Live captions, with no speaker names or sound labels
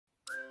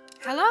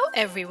Hello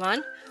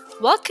everyone,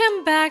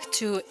 welcome back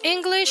to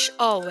English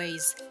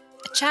Always,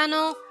 a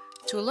channel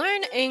to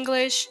learn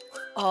English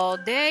all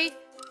day,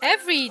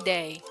 every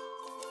day.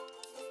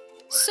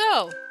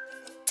 So,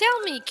 tell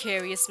me,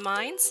 curious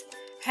minds,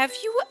 have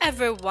you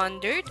ever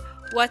wondered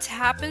what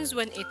happens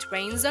when it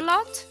rains a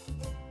lot?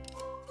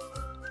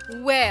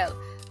 Well,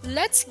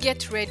 let's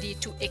get ready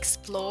to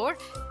explore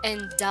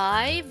and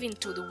dive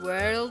into the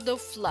world of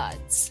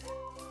floods.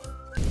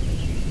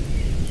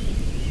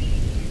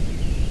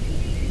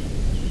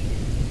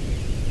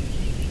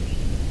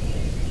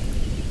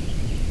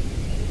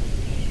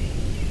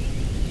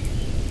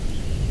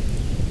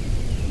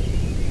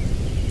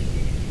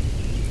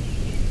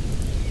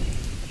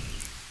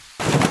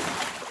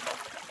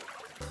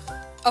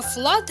 A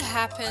flood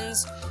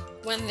happens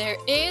when there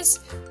is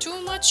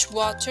too much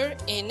water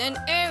in an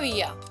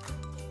area.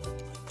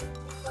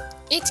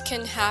 It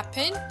can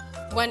happen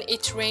when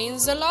it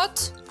rains a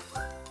lot,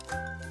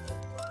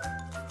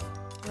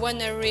 when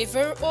a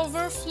river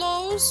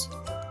overflows,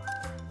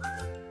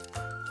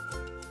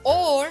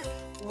 or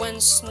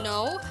when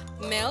snow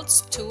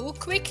melts too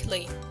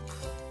quickly.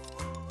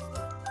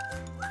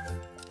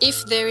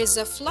 If there is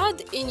a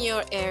flood in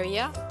your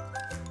area,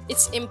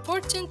 it's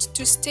important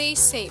to stay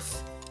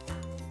safe.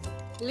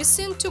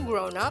 Listen to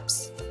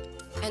grown-ups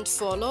and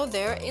follow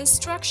their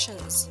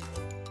instructions.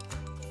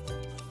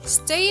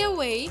 Stay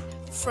away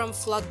from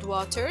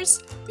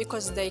floodwaters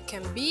because they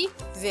can be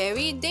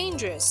very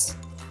dangerous.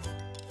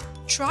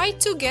 Try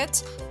to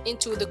get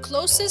into the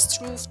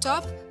closest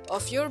rooftop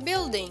of your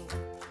building.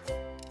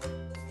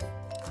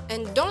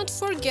 And don't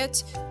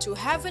forget to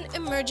have an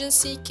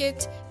emergency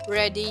kit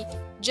ready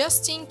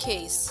just in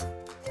case.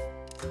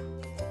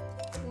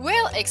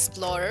 Well,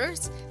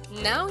 explorers,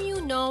 now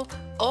you know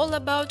all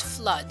about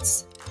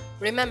floods.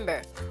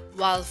 Remember,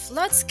 while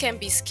floods can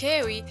be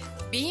scary,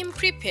 being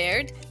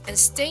prepared and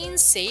staying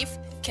safe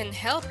can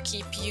help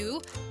keep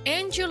you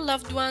and your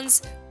loved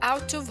ones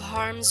out of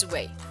harm's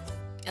way.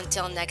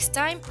 Until next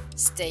time,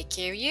 stay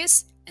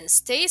curious and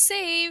stay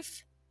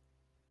safe.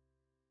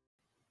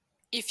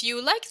 If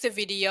you like the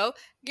video,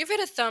 give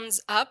it a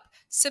thumbs up,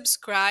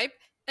 subscribe,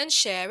 and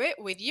share it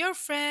with your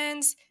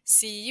friends.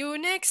 See you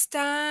next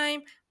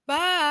time.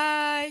 Bye.